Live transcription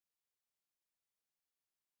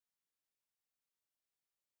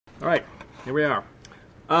All right, here we are.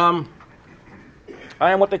 I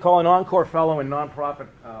am what they call an Encore Fellow in nonprofit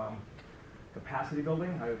capacity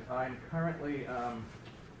building. I'm currently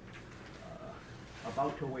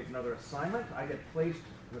about to await another assignment. I get placed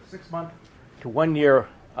with 6-month to 1-year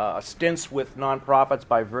stints with nonprofits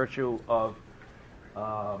by virtue of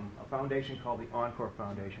a foundation called the Encore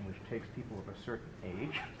Foundation, which takes people of a certain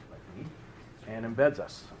age, like me, and embeds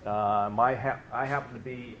us. I happen to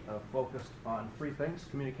be focused on 3 things: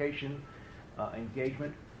 communication,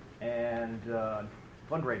 engagement, and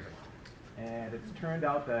fundraising. And it's turned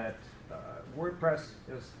out that WordPress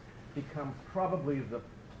has become probably the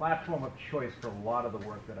platform of choice for a lot of the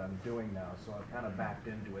work that I'm doing now, so I've kind of backed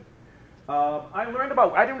into it. I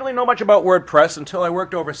didn't really know much about WordPress until I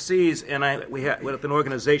worked overseas, and we had with an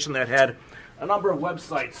organization that had a number of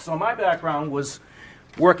websites. So my background was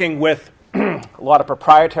working with a lot of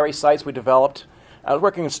proprietary sites we developed. I was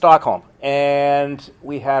working in Stockholm, and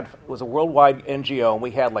it was a worldwide NGO, and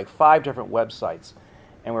we had like 5 different websites,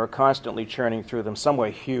 and we were constantly churning through them. Some were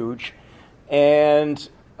huge, and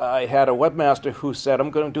I had a webmaster who said,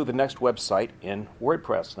 "I'm going to do the next website in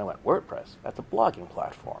WordPress." And I went, "WordPress? That's a blogging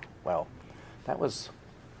platform." Well, that was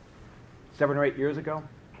 7 or 8 years ago,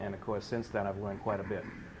 and of course, since then, I've learned quite a bit.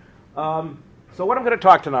 So what I'm going to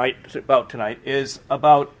talk about tonight is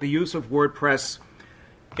about the use of WordPress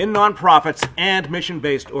in nonprofits and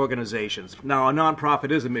mission-based organizations. Now, a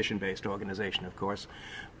nonprofit is a mission-based organization, of course,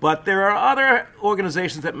 but there are other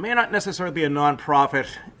organizations that may not necessarily be a nonprofit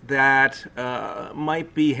that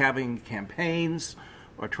might be having campaigns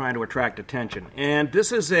or trying to attract attention. And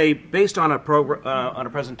this is based on a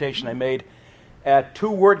presentation I made at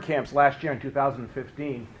 2 WordCamps last year in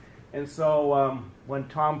 2015. And so when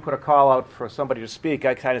Tom put a call out for somebody to speak,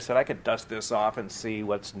 I kind of said I could dust this off and see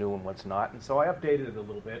what's new and what's not. And so I updated it a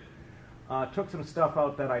little bit. Took some stuff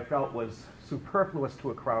out that I felt was superfluous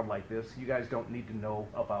to a crowd like this. You guys don't need to know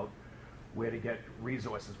about where to get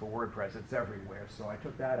resources for WordPress. It's everywhere. So I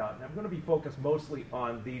took that out. And I'm going to be focused mostly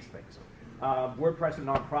on these things. WordPress and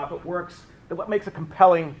nonprofit works. What makes a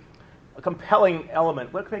compelling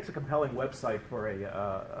element? What makes a compelling website for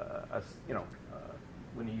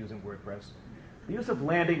when you're using WordPress? The use of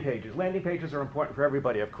landing pages. Landing pages are important for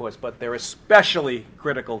everybody, of course, but they're especially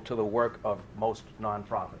critical to the work of most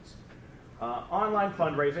nonprofits. Online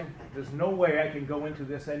fundraising. There's no way I can go into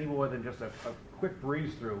this any more than just a quick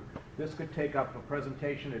breeze through. This could take up a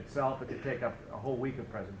presentation itself. It could take up a whole week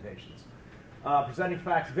of presentations. Presenting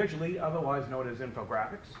facts visually, otherwise known as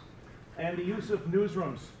infographics. And the use of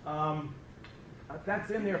newsrooms.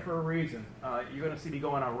 That's in there for a reason. You're going to see me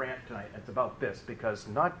go on a rant tonight. It's about this, because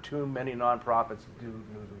not too many nonprofits do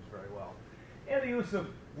newsrooms very well. And the use of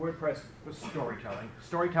WordPress for storytelling.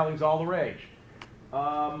 Storytelling's all the rage.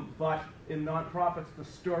 But in nonprofits, the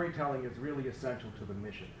storytelling is really essential to the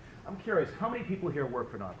mission. I'm curious, how many people here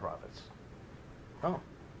work for nonprofits? Oh,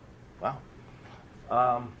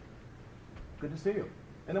 wow. Good to see you.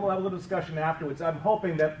 And then we'll have a little discussion afterwards. I'm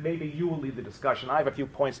hoping that maybe you will lead the discussion. I have a few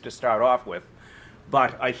points to start off with,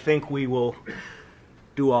 but I think we will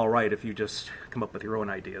do all right if you just come up with your own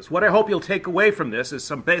ideas. What I hope you'll take away from this is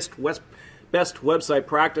some best website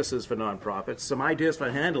practices for nonprofits, some ideas for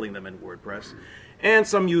handling them in WordPress, and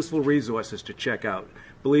some useful resources to check out.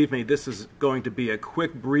 Believe me, this is going to be a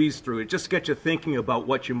quick breeze through it, just to get you thinking about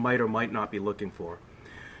what you might or might not be looking for.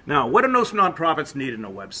 Now, what do most nonprofits need in a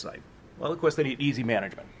website? Well, of course, they need easy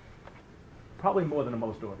management, probably more than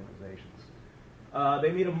most organizations.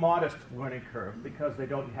 They need a modest learning curve because they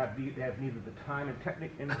have neither the time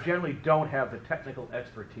and generally don't have the technical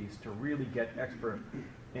expertise to really get expert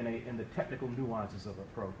in the technical nuances of a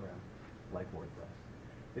program like WordPress.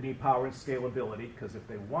 They need power and scalability, because if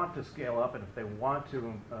they want to scale up and if they want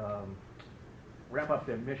to wrap up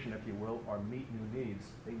their mission, if you will, or meet new needs,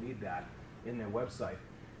 they need that in their website.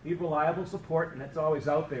 Need reliable support, and it's always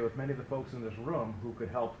out there with many of the folks in this room who could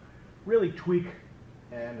help really tweak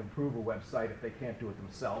and improve a website if they can't do it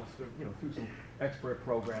themselves, through some expert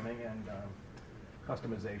programming and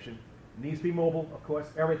customization. It needs to be mobile, of course.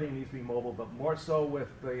 Everything needs to be mobile, but more so with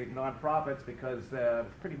the nonprofits because they're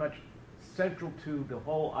pretty much central to the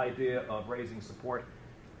whole idea of raising support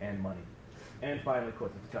and money. And finally, of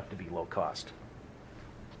course, it's got to be low cost.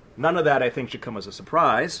 None of that, I think, should come as a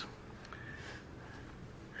surprise.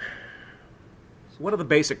 What are the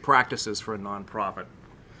basic practices for a nonprofit?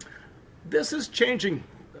 This is changing,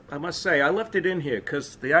 I must say. I left it in here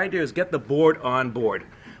because the idea is get the board on board.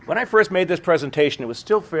 When I first made this presentation, it was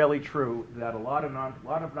still fairly true that a lot of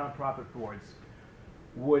nonprofit boards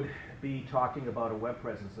would be talking about a web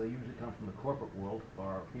presence. They usually come from the corporate world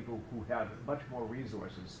or people who have much more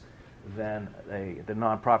resources than the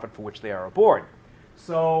nonprofit for which they are a board.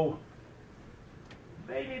 So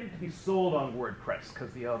they needed to be sold on WordPress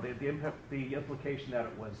because the implication that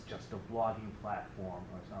it was just a blogging platform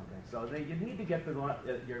or something. So you need to get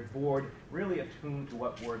your board really attuned to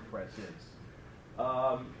what WordPress is.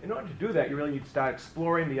 In order to do that, you really need to start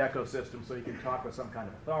exploring the ecosystem so you can talk with some kind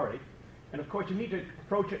of authority. And of course, you need to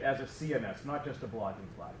approach it as a CMS, not just a blogging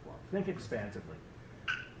platform. Think expansively.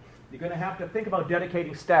 You're going to have to think about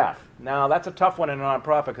dedicating staff. Now, that's a tough one in a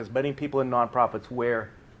nonprofit because many people in nonprofits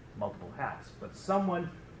wear multiple hats. But someone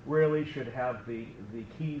really should have the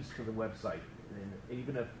keys to the website, and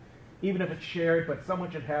even if it's shared, but someone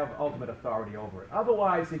should have ultimate authority over it.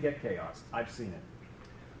 Otherwise, you get chaos. I've seen it.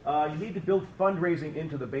 You need to build fundraising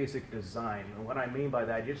into the basic design. And what I mean by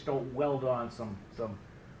that, you just don't weld on some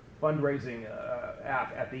fundraising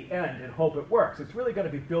app at the end and hope it works. It's really got to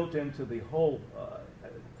be built into the whole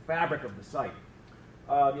fabric of the site.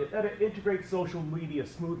 You got to integrate social media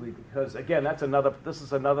smoothly because, again, this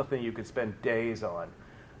is another thing you could spend days on.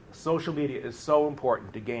 Social media is so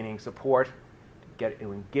important to gaining support, to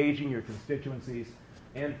engaging your constituencies,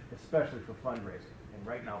 and especially for fundraising. And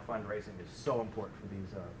right now, fundraising is so important for these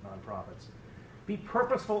nonprofits. Be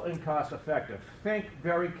purposeful and cost effective. Think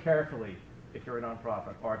very carefully if you're a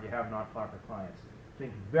nonprofit or if you have nonprofit clients.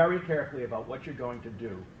 Think very carefully about what you're going to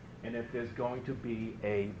do and if there's going to be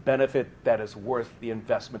a benefit that is worth the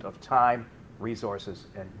investment of time, resources,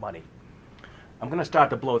 and money. I'm going to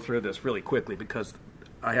start to blow through this really quickly because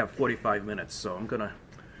I have 45 minutes, so I'm going to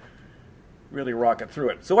really rocket through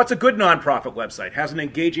it. So what's a good nonprofit website? Has an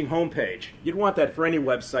engaging homepage. You'd want that for any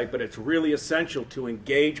website, but it's really essential to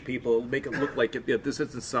engage people, make it look like this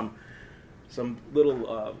isn't some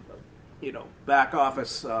little back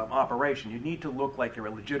office operation. You need to look like you're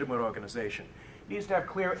a legitimate organization. It needs to have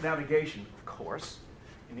clear navigation, of course.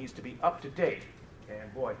 It needs to be up to date.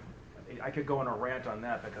 And boy, I could go on a rant on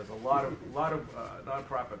that because a lot of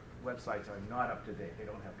nonprofit websites are not up to date. They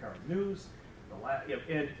don't have current news.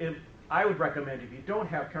 And I would recommend if you don't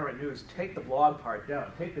have current news, take the blog part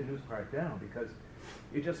down, take the news part down because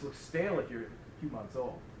it just looks stale if you're a few months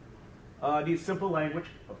old. It needs simple language,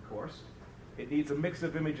 of course. It needs a mix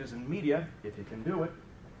of images and media, if you can do it.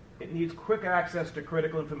 It needs quick access to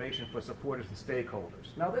critical information for supporters and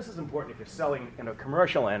stakeholders. Now, this is important if you're selling in a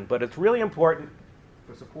commercial end, but it's really important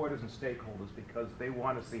for supporters and stakeholders because they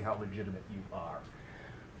want to see how legitimate you are.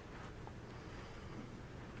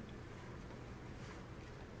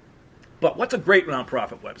 But what's a great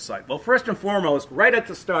nonprofit website? Well, first and foremost, right at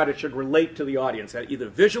the start, it should relate to the audience, either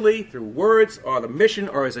visually, through words, or the mission,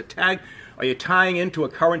 or as a tag. Are you tying into a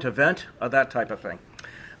current event, or that type of thing?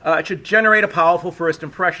 It should generate a powerful first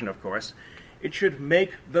impression, of course. It should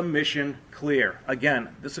make the mission clear.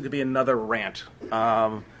 Again, this could be another rant.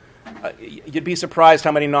 You'd be surprised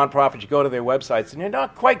how many nonprofits you go to their websites, and you're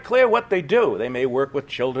not quite clear what they do. They may work with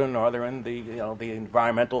children, or they're in the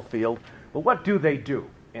environmental field. But what do they do?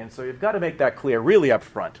 And so you've got to make that clear really up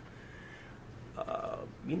front.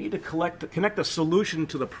 You need to connect the solution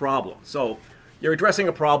to the problem. So you're addressing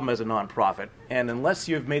a problem as a nonprofit, and unless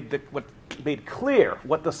you've made clear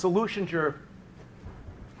what the solutions you're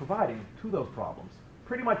providing to those problems,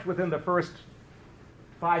 pretty much within the first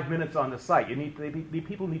 5 minutes on the site,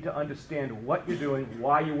 people need to understand what you're doing,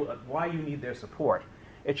 why you need their support.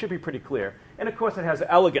 It should be pretty clear. And of course, it has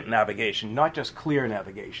elegant navigation, not just clear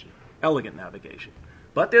navigation. Elegant navigation.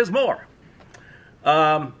 But there's more.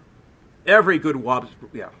 Every good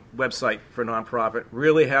website for nonprofit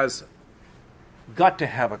really has got to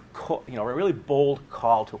have a really bold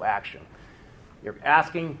call to action. You're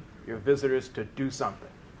asking your visitors to do something.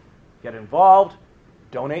 Get involved,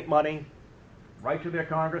 donate money, write to their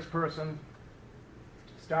congressperson,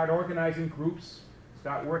 start organizing groups,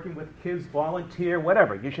 start working with kids, volunteer,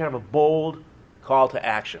 whatever. You should have a bold call to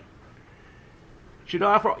action. It should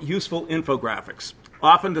offer useful infographics.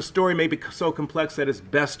 Often the story may be so complex that it's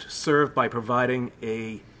best served by providing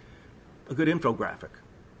a good infographic.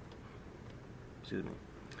 Excuse me.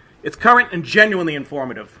 It's current and genuinely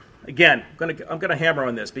informative. Again, I'm going to hammer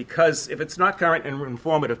on this because if it's not current and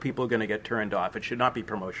informative, people are going to get turned off. It should not be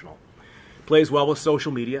promotional. Plays well with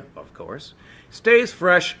social media, of course. Stays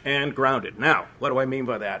fresh and grounded. Now, what do I mean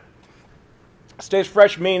by that? Stays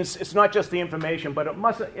fresh means it's not just the information, but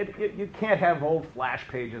you can't have old flash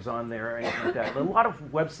pages on there or anything like that. A lot of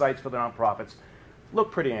websites for the nonprofits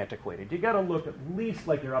look pretty antiquated. You got to look at least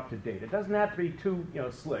like you're up to date. It doesn't have to be too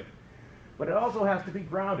slick, but it also has to be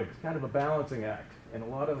grounded. It's kind of a balancing act, and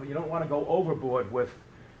you don't want to go overboard with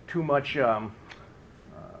too much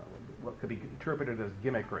what could be interpreted as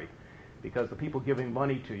gimmickry, because the people giving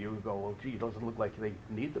money to you go, well, gee, it doesn't look like they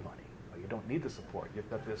need the money. You don't need the support. You've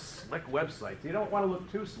got this slick website. So you don't want to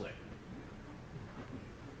look too slick.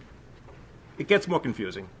 it gets more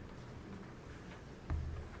confusing.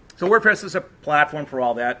 So WordPress is a platform for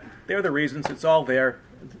all that. They're the reasons. It's all there.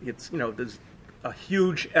 It's, there's a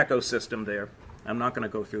huge ecosystem there. I'm not going to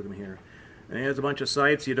go through them here. And here's a bunch of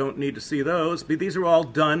sites. You don't need to see those. But these are all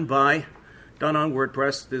done on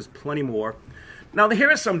WordPress. There's plenty more. Now,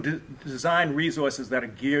 here are some design resources that are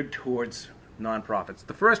geared towards nonprofits.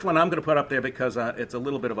 The first one I'm going to put up there because it's a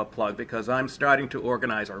little bit of a plug, because I'm starting to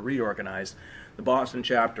organize or reorganize the Boston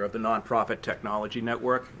chapter of the Nonprofit Technology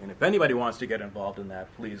Network. And if anybody wants to get involved in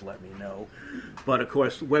that, please let me know. But, of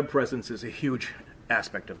course, web presence is a huge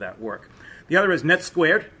aspect of that work. The other is Net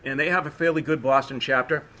Squared, and they have a fairly good Boston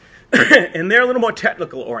chapter. And they're a little more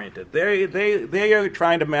technical oriented. They are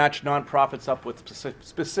trying to match nonprofits up with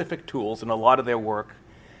specific tools, and a lot of their work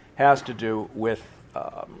has to do with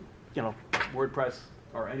WordPress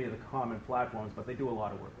or any of the common platforms, but they do a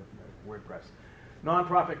lot of work with WordPress.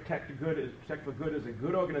 Nonprofit Tech for Good is a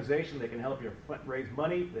good organization. They can help you raise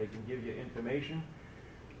money. They can give you information.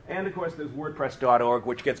 And, of course, there's WordPress.org,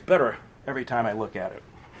 which gets better every time I look at it.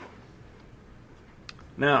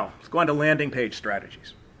 Now, let's go on to landing page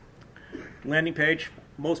strategies. Landing page,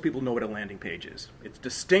 most people know what a landing page is. It's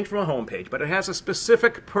distinct from a home page, but it has a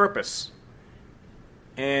specific purpose.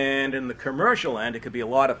 And in the commercial end, it could be a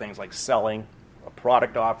lot of things like selling, a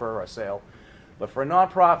product offer, or a sale. But for a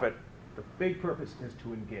nonprofit, the big purpose is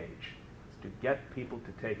to engage. It's to get people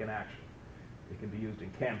to take an action. It can be used in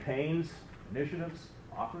campaigns, initiatives,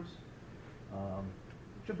 offers.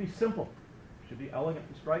 It should be simple. It should be elegant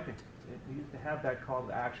and striking. It needs to have that call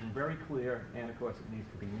to action very clear, and of course it needs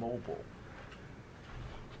to be mobile.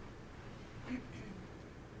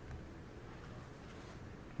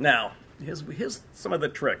 Now, here's some of the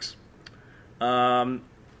tricks.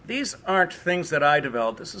 These aren't things that I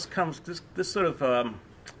developed. This sort of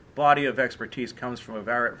body of expertise comes from a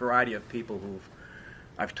variety of people who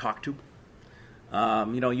I've talked to.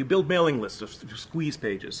 You build mailing lists of squeeze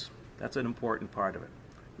pages. That's an important part of it.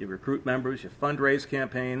 You recruit members, you fundraise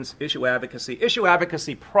campaigns, issue advocacy. Issue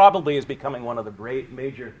advocacy probably is becoming one of the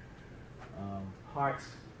major parts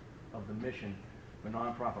of the mission for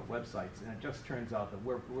nonprofit websites, and it just turns out that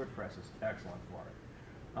WordPress is excellent for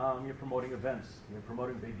it. You're promoting events, you're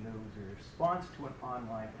promoting big news, your response to an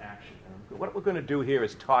online action. And what we're going to do here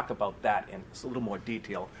is talk about that in a little more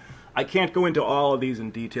detail. I can't go into all of these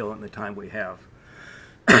in detail in the time we have.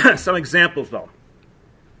 Some examples, though.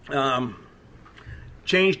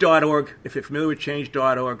 Change.org, if you're familiar with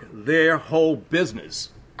Change.org, their whole business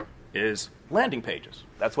is landing pages.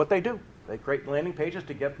 That's what they do. They create landing pages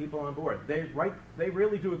to get people on board. They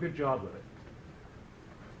really do a good job with it.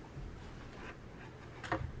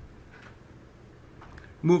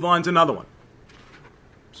 Move on to another one.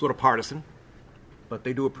 Sort of partisan, but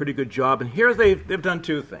they do a pretty good job. And here they've done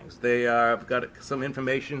two things. They have got some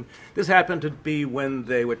information. This happened to be when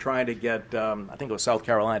they were trying to get, I think it was South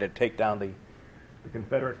Carolina, to take down the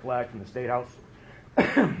Confederate flag from the State House.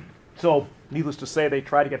 So, needless to say, they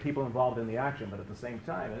try to get people involved in the action, but at the same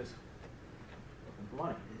time, it's open for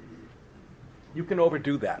money. You can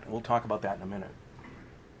overdo that, and we'll talk about that in a minute.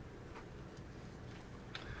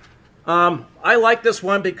 I like this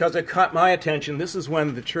one because it caught my attention. This is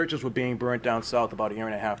when the churches were being burnt down south about a year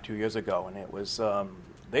and a half, 2 years ago, and it was,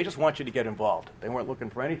 they just want you to get involved. They weren't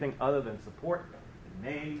looking for anything other than support,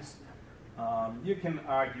 names. You can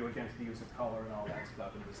argue against the use of color and all that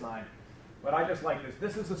stuff in design, but I just like this.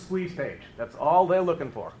 This is a squeeze page. That's all they're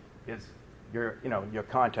looking for is your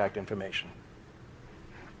contact information.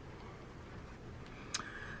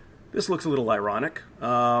 This looks a little ironic.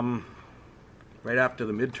 Right after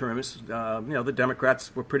the midterms, the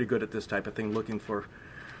Democrats were pretty good at this type of thing, looking for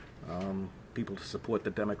people to support the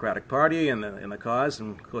Democratic Party and the cause.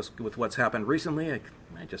 And of course, with what's happened recently,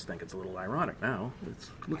 I just think it's a little ironic now. It's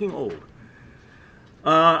looking old.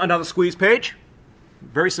 Another squeeze page,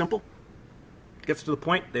 very simple. Gets to the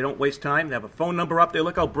point. They don't waste time. They have a phone number up there.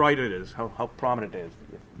 Look how bright it is, how prominent it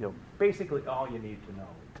is. Basically all you need to know.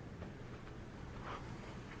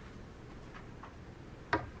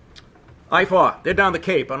 IFAW, they're down the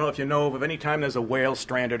Cape. I don't know if you know of any time there's a whale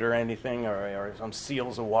stranded or anything, or some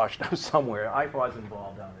seals are washed up somewhere. IFAW is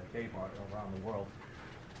involved down the Cape or around the world.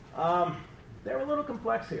 They're a little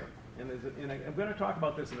complex here, and I'm going to talk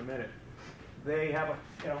about this in a minute. They have a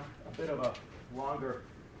bit of a longer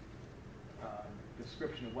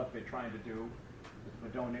description of what they're trying to do. For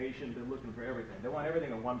donation, they're looking for everything. They want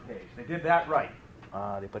everything on one page. They did that right.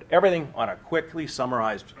 They put everything on a quickly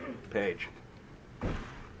summarized page.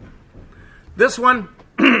 This one,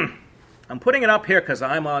 I'm putting it up here because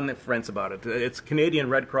I'm on the fence about it. It's Canadian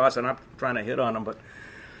Red Cross, and I'm trying to hit on them, but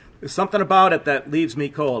There's something about it that leaves me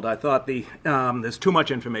cold. I thought there's too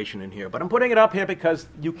much information in here. But I'm putting it up here because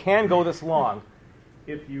you can go this long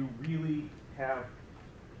if you really have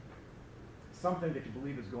something that you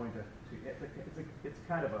believe is going to it's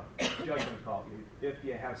kind of a judgment call. If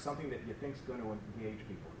you have something that you think is going to engage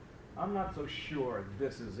people. I'm not so sure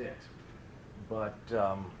this is it, but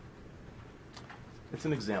it's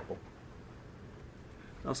an example.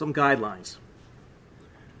 Now some guidelines.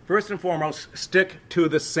 First and foremost, stick to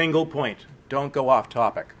the single point. Don't go off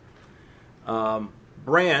topic.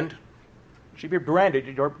 Brand should be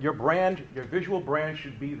branded. Your brand, your visual brand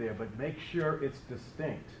should be there, but make sure it's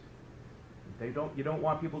distinct. You don't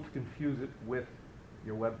want people to confuse it with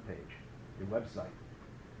your web page, your website.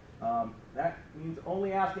 That means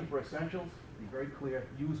only asking for essentials. Be very clear.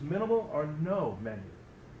 Use minimal or no menu.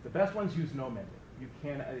 The best ones use no menu. You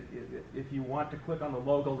can, if you want to click on the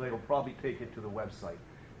logo, they will probably take you to the website.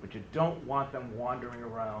 But you don't want them wandering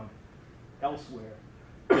around elsewhere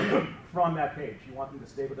from that page. You want them to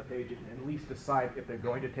stay with the page and at least decide if they're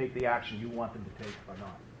going to take the action you want them to take or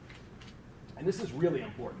not. And this is really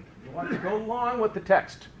important. You want to go along with the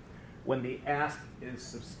text when the ask is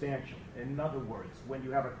substantial. In other words, when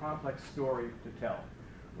you have a complex story to tell,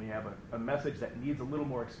 when you have a message that needs a little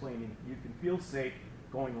more explaining, you can feel safe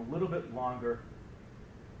going a little bit longer,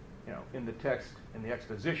 in the text, in the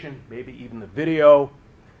exposition, maybe even the video.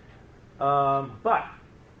 But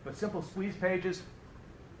for simple squeeze pages,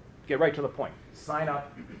 get right to the point. Sign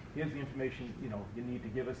up. Here's the information you need to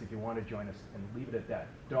give us if you want to join us, and leave it at that.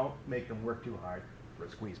 Don't make them work too hard for a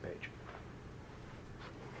squeeze page.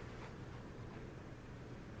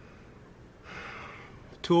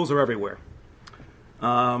 Tools are everywhere.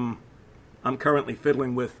 I'm currently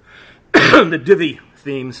fiddling with the Divi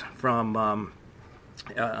themes from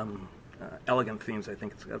Elegant Themes, I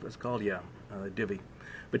think it's called, Divi.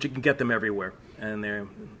 But you can get them everywhere, and there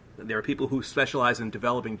are people who specialize in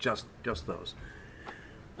developing just those.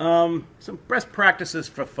 Some best practices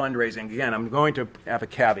for fundraising. Again, I'm going to have a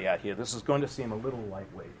caveat here. This is going to seem a little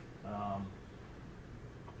lightweight,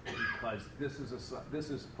 because this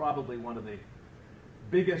is probably one of the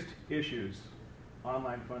biggest issues.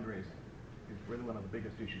 Online fundraising is really one of the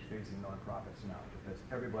biggest issues facing nonprofits now, because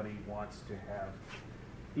everybody wants to have,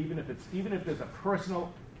 even if there's a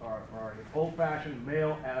personal or an old-fashioned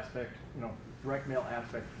mail aspect, direct mail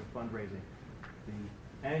aspect to fundraising,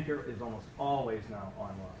 the anchor is almost always now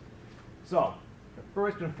online. So, the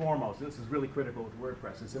first and foremost, this is really critical with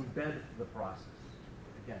WordPress, is embed the process.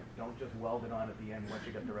 Again, don't just weld it on at the end once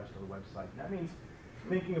you get the rest of the website. And that means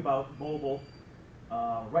thinking about mobile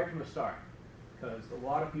right from the start, because a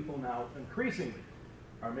lot of people now increasingly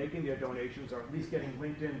are making their donations, or at least getting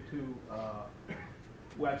linked into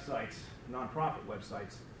websites, nonprofit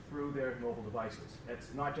websites, through their mobile devices.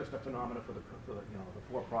 It's not just a phenomenon for the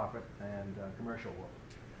for-profit and commercial world.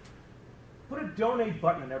 Put a donate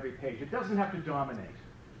button on every page. It doesn't have to dominate,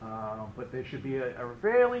 but there should be a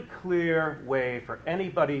fairly clear way for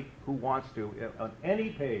anybody who wants to, on any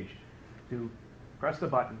page, to press the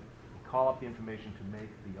button and call up the information to make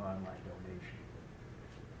the online donation.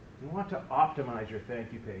 You want to optimize your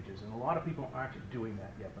thank you pages, and a lot of people aren't doing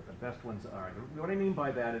that yet, but the best ones are. What I mean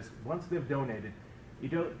by that is, once they've donated, you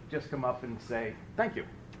don't just come up and say, thank you.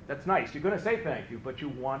 That's nice. You're going to say thank you, but you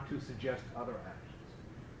want to suggest other actions.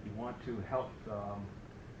 You want to help,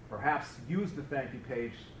 perhaps use the thank you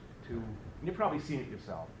page to, and you've probably seen it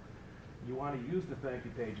yourself, you want to use the thank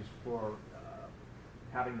you pages for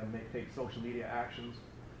having them take social media actions,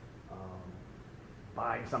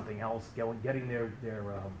 buying something else, getting their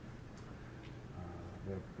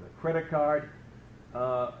credit card,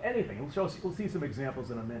 anything. We'll see some examples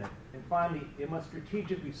in a minute. And finally, it must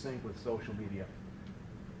strategically sync with social media.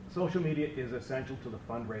 Social media is essential to the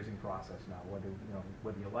fundraising process now,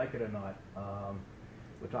 whether you like it or not.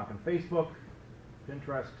 We're talking Facebook,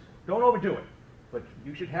 Pinterest. Don't overdo it, but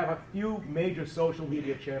you should have a few major social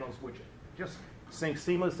media channels which just sync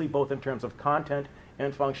seamlessly, both in terms of content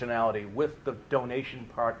and functionality, with the donation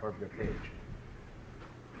part of your page.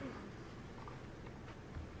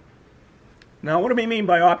 Now, what do we mean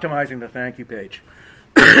by optimizing the thank you page?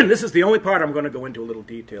 This is the only part I'm going to go into a little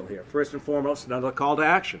detail here. First and foremost, another call to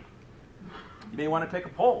action. You may want to take a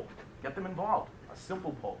poll. Get them involved. A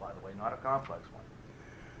simple poll, by the way, not a complex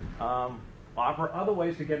one. Offer other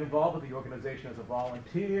ways to get involved with the organization as a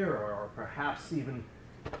volunteer, or perhaps even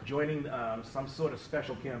joining some sort of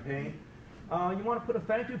special campaign. You want to put a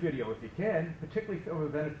thank you video if you can, particularly for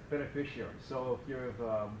a beneficiary. So if you're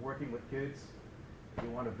working with kids, you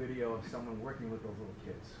want a video of someone working with those little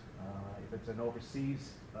kids. If it's an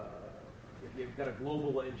overseas, if you've got a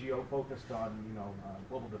global NGO focused on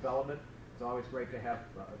global development, It's always great to have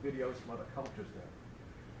videos from other cultures there.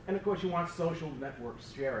 And of course, you want social network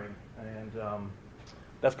sharing, and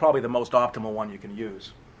that's probably the most optimal one you can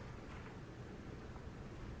use.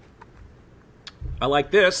 I like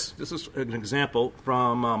this. This is an example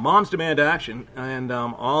from Moms Demand Action, and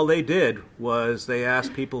all they did was they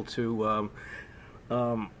asked people to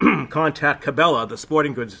contact Cabela, the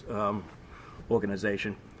sporting goods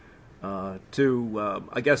organization, to,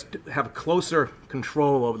 I guess, have a closer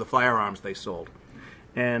control over the firearms they sold.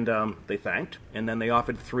 And they thanked, and then they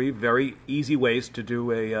offered 3 very easy ways to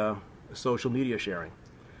do a social media sharing.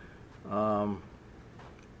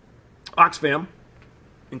 Oxfam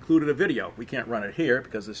included a video. We can't run it here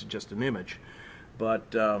because this is just an image.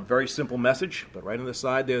 But very simple message. But right on the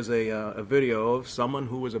side there's a video of someone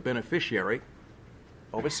who was a beneficiary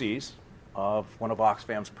overseas of one of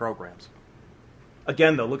Oxfam's programs.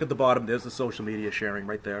 Again, though, look at the bottom. There's the social media sharing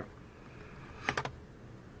right there.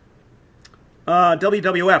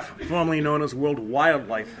 WWF, formerly known as World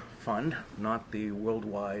Wildlife Fund, not the World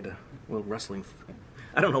Wrestling.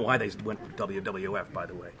 I don't know why they went with WWF, by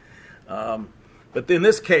the way. But in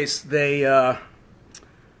this case, they have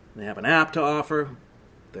an app to offer.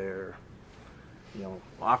 They're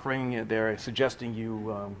offering. They're suggesting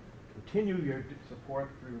you continue your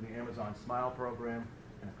support through the Amazon Smile program,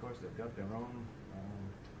 and of course, they've got their own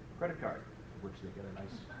credit card, which they get a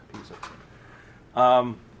nice piece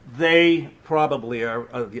of. They probably are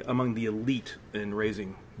among the elite in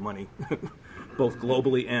raising money, both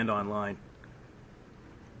globally and online.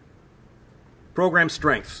 Program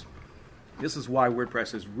strengths. This is why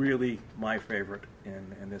WordPress is really my favorite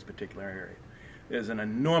in this particular area. There's an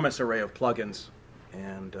enormous array of plugins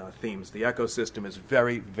and themes. The ecosystem is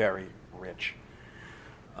very, very rich.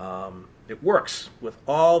 It works with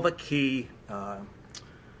all the key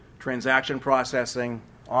transaction processing,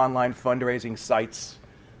 online fundraising sites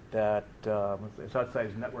that, such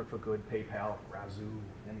as Network for Good, PayPal, Razoo,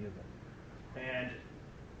 any of them. And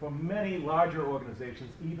for many larger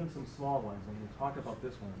organizations, even some small ones, and we'll talk about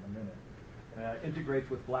this one in a minute, integrates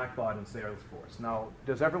with Blackbaud and Salesforce. Now,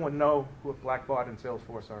 does everyone know who Blackbaud and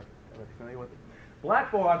Salesforce are? Are you familiar with it?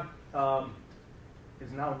 Blackbaud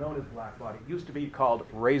is now known as Blackbaud. It used to be called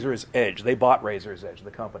Razor's Edge. They bought Razor's Edge,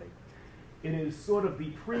 the company. It is sort of the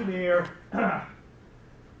premier,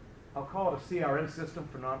 I'll call it a CRM system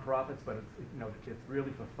for nonprofits, but it's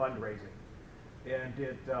really for fundraising. And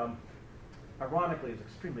it, ironically, is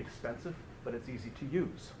extremely expensive, but it's easy to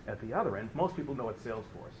use. At the other end, most people know what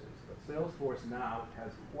Salesforce is. But Salesforce now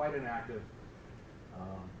has quite an active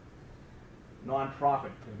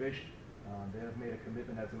nonprofit division. They have made a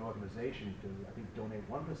commitment as an organization to, I think, donate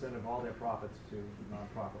 1% of all their profits to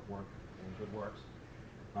nonprofit work and good works.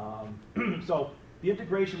 So the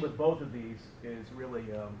integration with both of these is really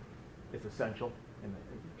it's essential. And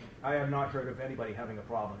I have not heard of anybody having a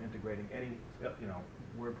problem integrating any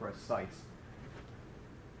WordPress sites.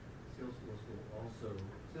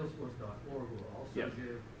 Salesforce.org will also Yes.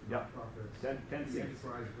 give Yep. nonprofits 10 the seats.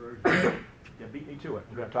 enterprise version. Yeah, beat me to it.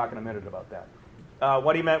 We're going to talk in a minute about that.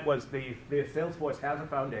 What he meant was the Salesforce has a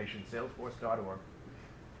foundation, salesforce.org.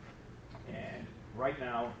 And right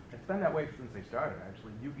now, it's been that way since they started,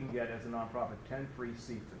 actually. You can get, as a nonprofit, 10 free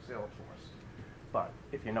seats of Salesforce. But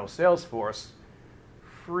if you know Salesforce,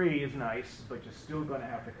 free is nice, but you're still going to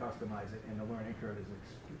have to customize it, and the learning curve is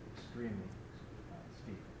extremely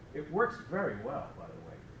steep. It works very well, by the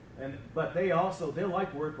way. But they're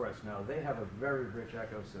like WordPress now. They have a very rich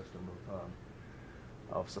ecosystem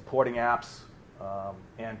of supporting apps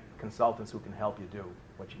and consultants who can help you do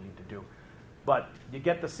what you need to do. But you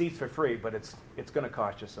get the seats for free, but it's going to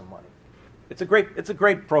cost you some money. It's a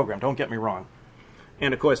great program. Don't get me wrong.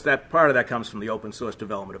 And of course, that part of that comes from the open source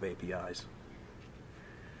development of APIs.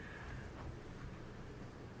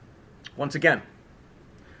 Once again,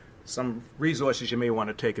 some resources you may want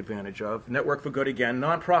to take advantage of. Network for Good again,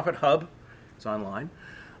 Nonprofit Hub, it's online.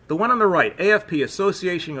 The one on the right, AFP,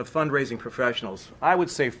 Association of Fundraising Professionals. I would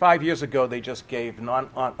say 5 years ago they just gave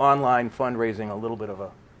online fundraising a little bit of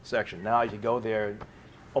a section. Now as you go there,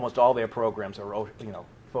 almost all their programs are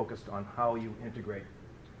focused on how you integrate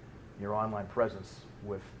your online presence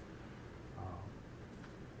with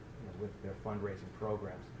their fundraising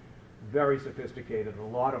programs. Very sophisticated. A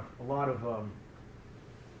lot of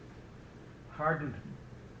hardened,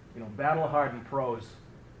 battle-hardened pros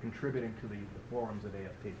contributing to the forums at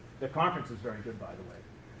AFP. The conference is very good, by the way.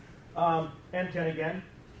 N10 again.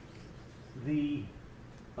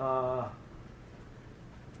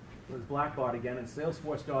 There's Blackbaud again, and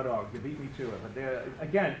Salesforce.org. You beat me to it. But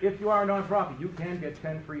again, if you are a nonprofit, you can get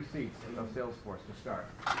 10 free seats of Salesforce to start.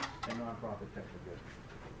 And nonprofit technically good.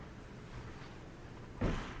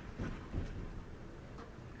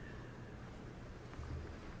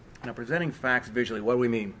 Now, presenting facts visually, what do we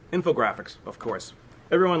mean? Infographics, of course.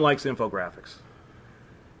 Everyone likes infographics.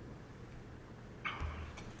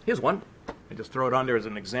 Here's one. I just throw it on there as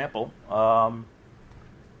an example.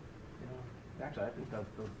 Actually, I think those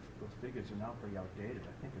figures are now pretty outdated.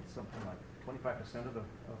 I think it's something like 25% of the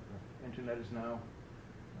internet is now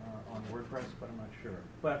on WordPress, but I'm not sure.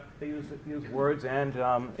 But they use words and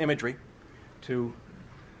imagery to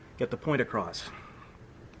get the point across.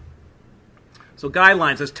 So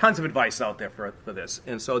guidelines, there's tons of advice out there for this.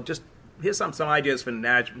 And so just here's some ideas for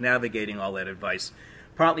navigating all that advice,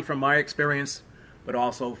 partly from my experience, but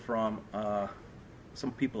also from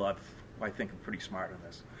some people I think are pretty smart on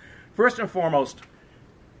this. First and foremost,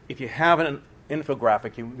 if you have an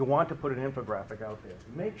infographic, you want to put an infographic out there.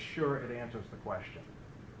 Make sure it answers the question.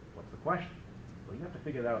 What's the question? Well, you have to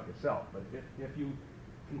figure that out yourself. But if you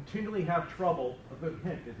continually have trouble, a good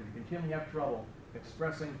hint is if you continually have trouble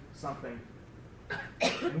expressing something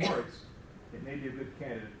in words, it may be a good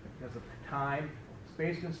candidate because of time,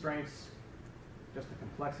 space constraints, just the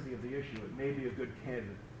complexity of the issue. It may be a good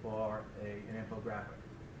candidate for an infographic.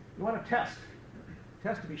 You want to test.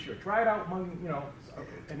 Test to be sure. Try it out among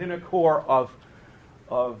an inner core of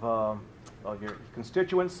your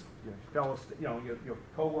constituents, your fellow, your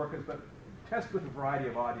coworkers, but test with a variety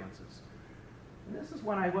of audiences. And this is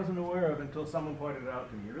one I wasn't aware of until someone pointed it out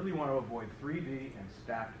to me. You really want to avoid 3D and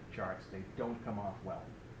stacked charts. They don't come off well,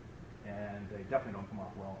 and they definitely don't come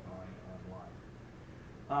off well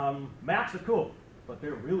online. Maps are cool, but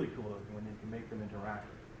they're really cool when you can make them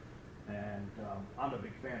interactive. And I'm a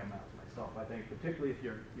big fan of maps myself. I think particularly if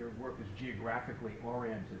your work is geographically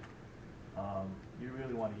oriented, you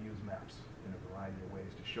really want to use maps in a variety of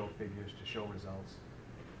ways to show figures, to show results.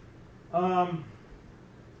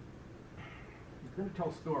 You're going to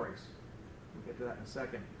tell stories. We'll get to that in a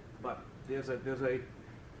second. But there's a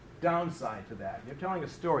downside to that. You're telling a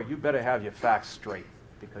story, you better have your facts straight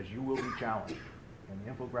because you will be challenged. And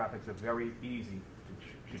the infographics are very easy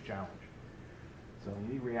to challenge. So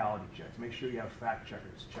you need reality checks. Make sure you have fact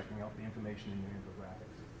checkers checking out the information in your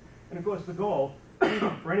infographics. And of course, the goal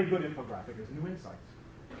for any good infographic is new insights.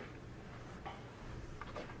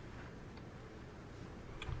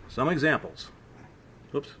 Some examples.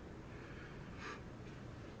 Oops.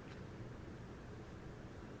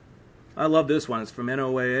 I love this one. It's from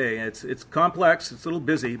NOAA. It's complex. It's a little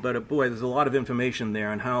busy, but boy, there's a lot of information there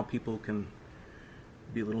on how people can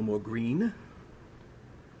be a little more green.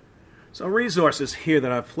 Some resources here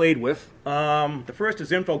that I've played with. The first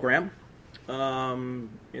is Infogram.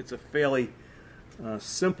 It's a fairly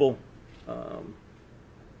simple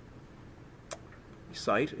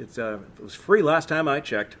site. It was free last time I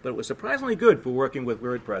checked, but it was surprisingly good for working with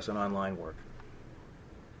WordPress and online work.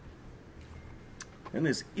 And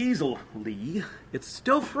there's Easily. It's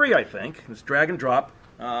still free, I think. It's drag and drop.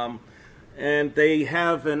 And they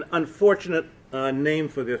have an unfortunate name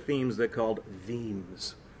for their themes. They're called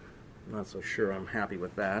themes. I'm not so sure I'm happy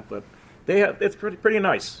with that, but it's pretty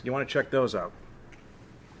nice. You want to check those out.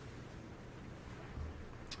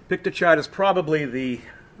 Pictochart is probably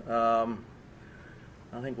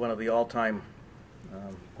I think one of the all-time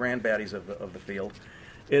grandbaddies of the field.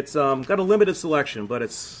 It's got a limited selection, but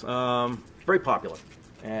it's very popular,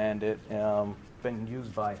 and it's been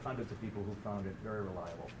used by hundreds of people who found it very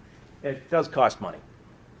reliable. It does cost money.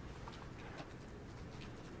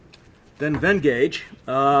 Then Venngage.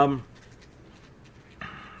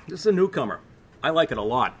 This is a newcomer. I like it a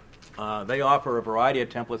lot. They offer a variety of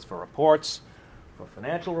templates for reports, for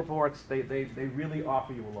financial reports. They really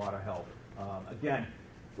offer you a lot of help. Again,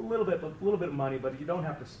 it's a little bit of money, but you don't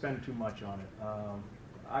have to spend too much on it.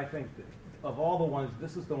 I think that of all the ones,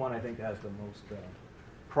 this is the one I think has the most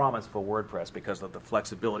promise for WordPress because of the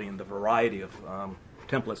flexibility and the variety of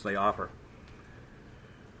templates they offer.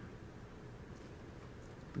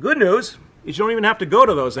 The good news is you don't even have to go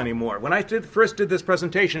to those anymore. When I first did this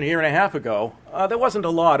presentation a year and a half ago, there wasn't a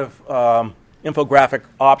lot of infographic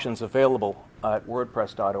options available at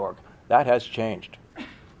WordPress.org. That has changed.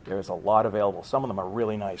 There's a lot available. Some of them are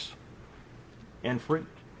really nice and free.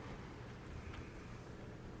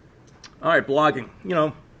 All right, blogging.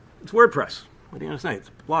 It's WordPress. What are you going to say?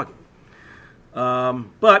 It's blogging.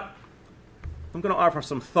 But I'm going to offer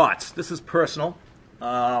some thoughts. This is personal.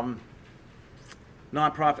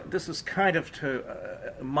 Nonprofit. This is kind of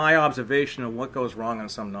my observation of what goes wrong on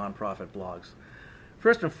some nonprofit blogs.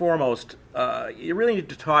 First and foremost, you really need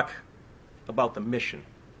to talk about the mission.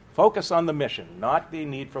 Focus on the mission, not the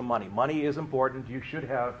need for money. Money is important. You should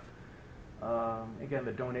have, again,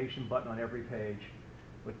 the donation button on every page.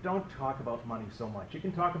 But don't talk about money so much. You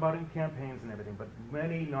can talk about it in campaigns and everything, but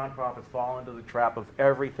many nonprofits fall into the trap of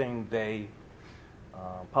everything they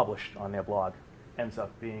published on their blog ends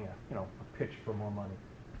up being a pitch for more money.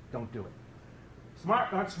 Don't do it.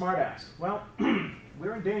 Smart, not smart ass. Well,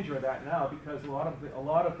 we're in danger of that now because a lot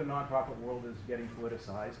of the nonprofit world is getting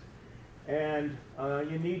politicized, and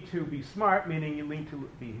you need to be smart, meaning you need to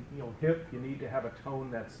be hip. You need to have a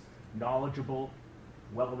tone that's knowledgeable,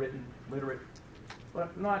 well-written, literate,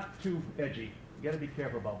 but not too edgy. You got to be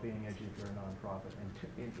careful about being edgy if you're a nonprofit.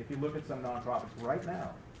 And if you look at some nonprofits right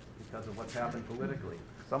now, because of what's happened politically,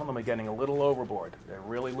 some of them are getting a little overboard. They're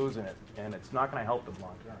really losing it, and it's not going to help them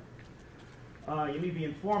long term. You need to be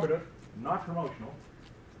informative, not promotional.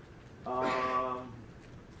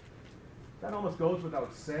 That almost goes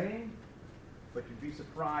without saying, but you'd be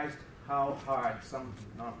surprised how hard some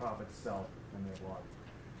nonprofits sell in their blog.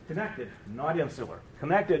 Connected, not insular.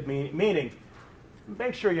 Connected meaning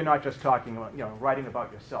make sure you're not just talking about, writing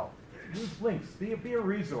about yourself. Use links. Be a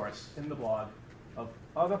resource in the blog of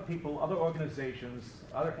other people, other organizations,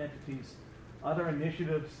 other entities, other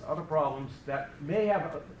initiatives, other problems that may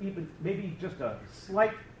have maybe just a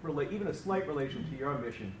slight relation to your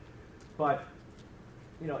mission. But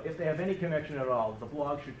if they have any connection at all, the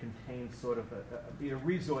blog should contain sort of be a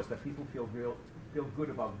resource that people feel good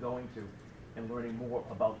about going to and learning more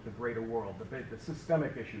about the greater world, the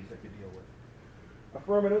systemic issues that you deal with.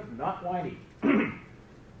 Affirmative, not whiny.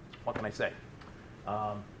 What can I say?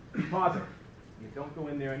 Be positive. You don't go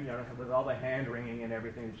in there and with all the hand wringing and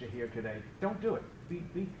everything that you hear today. Don't do it.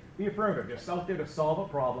 Be affirmative. You're out there to solve a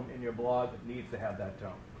problem, and your blog needs to have that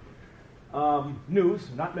tone. News,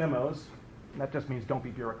 not memos. That just means don't be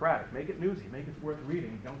bureaucratic. Make it newsy. Make it worth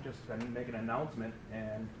reading. Don't just make an announcement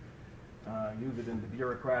and use it in the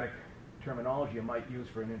bureaucratic terminology you might use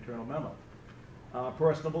for an internal memo.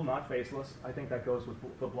 Personable, not faceless. I think that goes with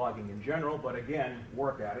the blogging in general, but again,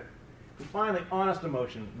 work at it. And finally, honest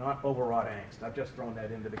emotion, not overwrought angst. I've just thrown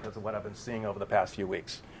that in because of what I've been seeing over the past few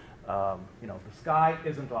weeks. The sky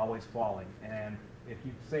isn't always falling, and if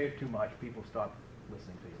you say it too much, people stop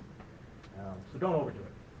listening to you. So don't overdo it.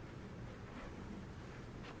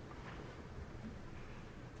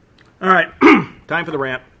 All right, time for the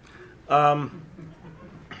rant.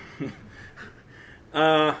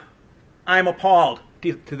 I'm appalled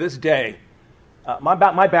to this day. My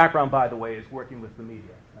background, by the way, is working with the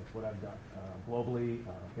media. That's what I've done globally,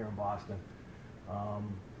 here in Boston,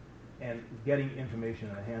 and getting information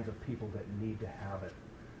in the hands of people that need to have it.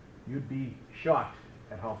 You'd be shocked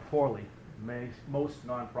at how poorly most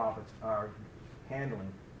nonprofits are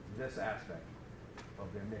handling this aspect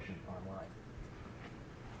of their mission online.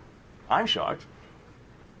 I'm shocked.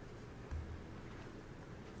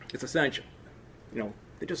 It's essential.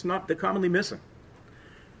 They're commonly missing.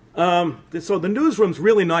 So the newsroom's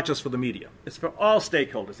really not just for the media. It's for all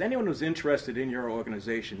stakeholders. Anyone who's interested in your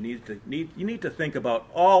organization you need to think about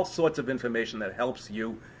all sorts of information that helps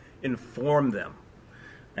you inform them.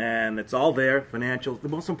 And it's all there, financials. The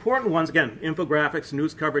most important ones, again, infographics,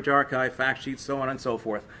 news coverage archive, fact sheets, so on and so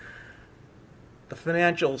forth. The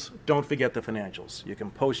financials, don't forget the financials. You can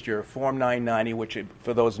post your Form 990, which,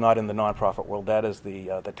 for those not in the nonprofit world, that is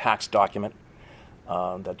the tax document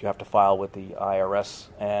that you have to file with the IRS.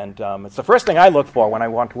 And it's the first thing I look for when I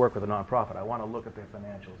want to work with a nonprofit. I want to look at their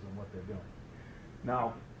financials and what they're doing.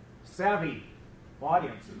 Now, savvy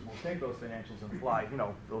audiences will take those financials and apply,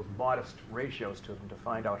 those modest ratios to them to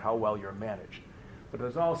find out how well you're managed. But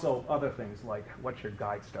there's also other things like, what's your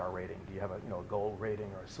GuideStar rating? Do you have a gold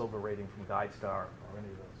rating or a silver rating from GuideStar or any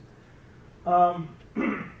of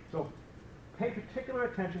those? So pay particular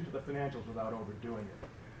attention to the financials without overdoing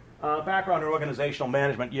it. Background in organizational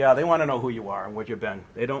management, yeah, they want to know who you are and what you've been.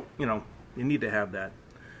 They don't, you need to have that.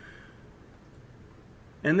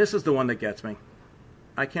 And this is the one that gets me.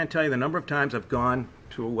 I can't tell you the number of times I've gone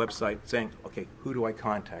to a website saying, okay, who do I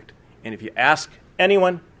contact? And if you ask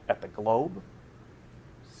anyone at the Globe,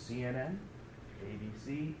 CNN,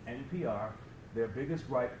 ABC, NPR, their biggest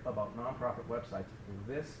gripe about nonprofit websites,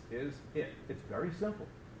 this is it. It's very simple.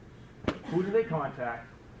 Who do they contact?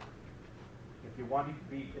 If you want to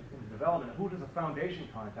be in development, who does a foundation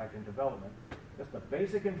contact in development? Just the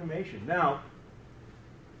basic information. Now,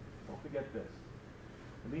 don't forget this.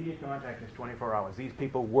 Immediate contact is 24 hours. These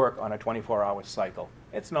people work on a 24-hour cycle.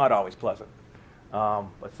 It's not always pleasant.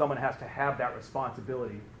 But someone has to have that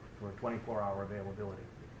responsibility for a 24-hour availability.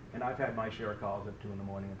 And I've had my share of calls at 2 in the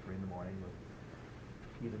morning and 3 in the morning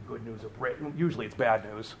with either good news or usually it's bad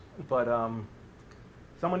news. But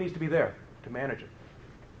someone needs to be there to manage it.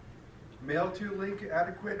 Mail to link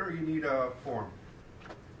adequate, or you need a form?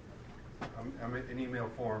 An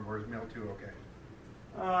email form, or is mail to okay?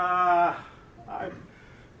 I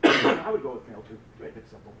would go with mail to. Make it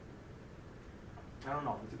simple. I don't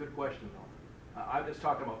know. It's a good question, though. I'm just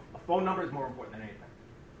talking about a phone number is more important than anything.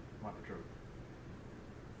 Not the truth.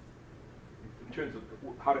 In terms of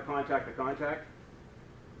how to contact the contact,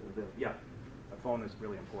 yeah, a phone is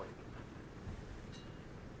really important.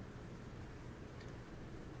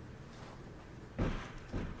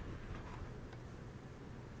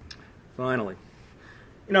 Finally,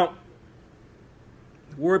 you know,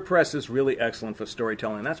 WordPress is really excellent for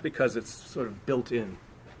storytelling. That's because it's sort of built in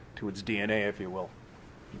to its DNA, if you will.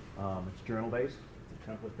 It's journal-based, it's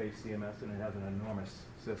a template-based CMS, and it has an enormous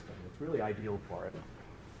system. It's really ideal for it.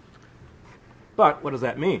 But what does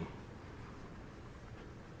that mean?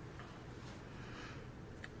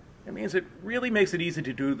 It means it really makes it easy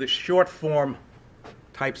to do the short-form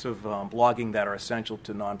types of blogging that are essential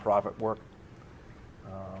to nonprofit work.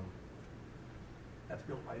 That's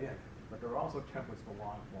built right in. But there are also templates for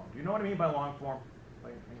long form. Do you know what I mean by long form?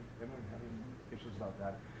 Anyone have any issues about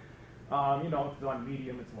that? You know, if it's on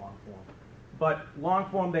Medium, it's long form. But long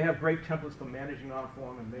form, they have great templates for managing long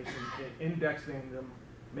form and indexing them,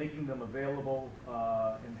 making them available,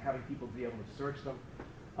 and having people be able to search them.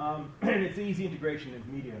 And it's easy integration into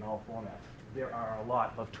media in all formats. There are a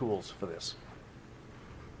lot of tools for this.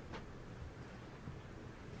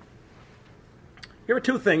 Here are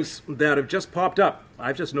two things that have just popped up.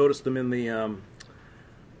 I've just noticed them in the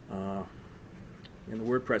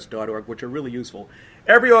WordPress.org, which are really useful.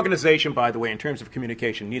 Every organization, by the way, in terms of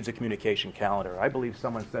communication, needs a communication calendar. I believe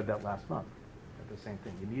someone said that last month. The same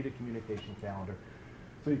thing. You need a communication calendar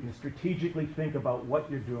so you can strategically think about what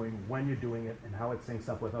you're doing, when you're doing it, and how it syncs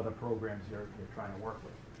up with other programs you're trying to work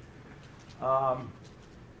with.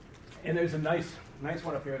 And there's a nice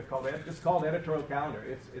one up here called editorial calendar.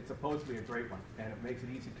 It's supposed to be a great one, and it makes it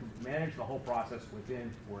easy to manage the whole process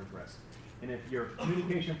within WordPress. And if your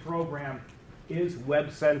communication program is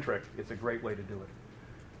web-centric, it's a great way to do it.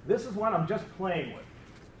 This is one I'm just playing with,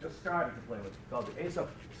 just starting to play with. It's called the ASAP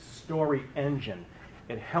Story Engine.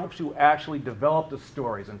 It helps you actually develop the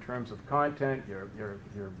stories in terms of content, your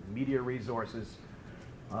media resources.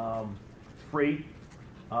 It's free.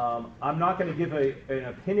 I'm not going to give an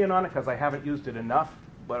opinion on it because I haven't used it enough,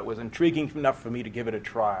 but it was intriguing enough for me to give it a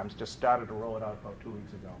try. I'm just started to roll it out about 2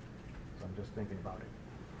 weeks ago, so I'm just thinking about it.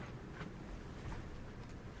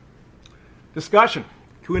 Discussion,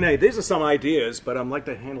 Q&A. These are some ideas, but I'd like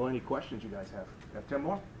to handle any questions you guys have. Got 10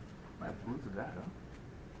 more? I have roots of that, huh?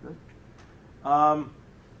 Good.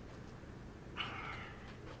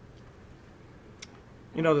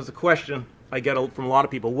 You know, there's a question I get from a lot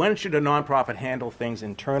of people. When should a nonprofit handle things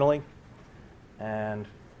internally? And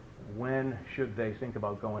when should they think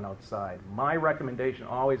about going outside? My recommendation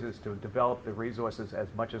always is to develop the resources as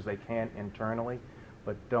much as they can internally,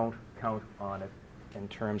 but don't count on it in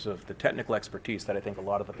terms of the technical expertise that I think a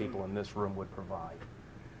lot of the people in this room would provide.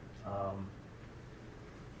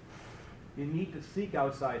 You need to seek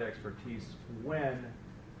outside expertise when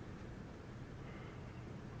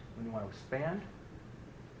you want to expand,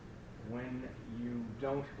 when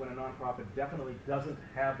a nonprofit definitely doesn't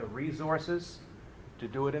have the resources to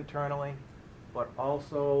do it internally, but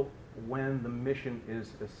also when the mission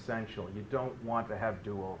is essential. You don't want to have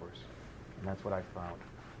do-overs, and that's what I found.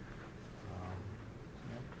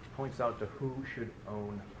 Points out to who should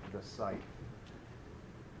own the site.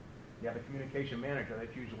 You have a communication manager,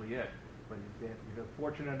 that's usually it. But if you're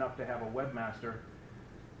fortunate enough to have a webmaster,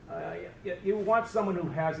 you want someone who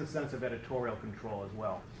has a sense of editorial control as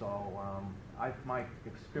well. So my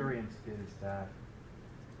experience is that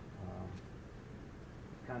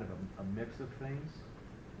kind of a mix of things.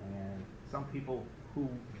 And some people who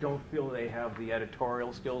don't feel they have the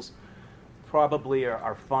editorial skills probably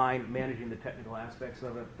are fine managing the technical aspects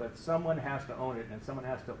of it, but someone has to own it, and someone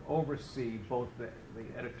has to oversee both the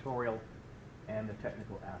editorial and the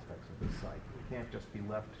technical aspects of the site. You can't just be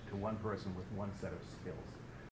left to one person with one set of skills.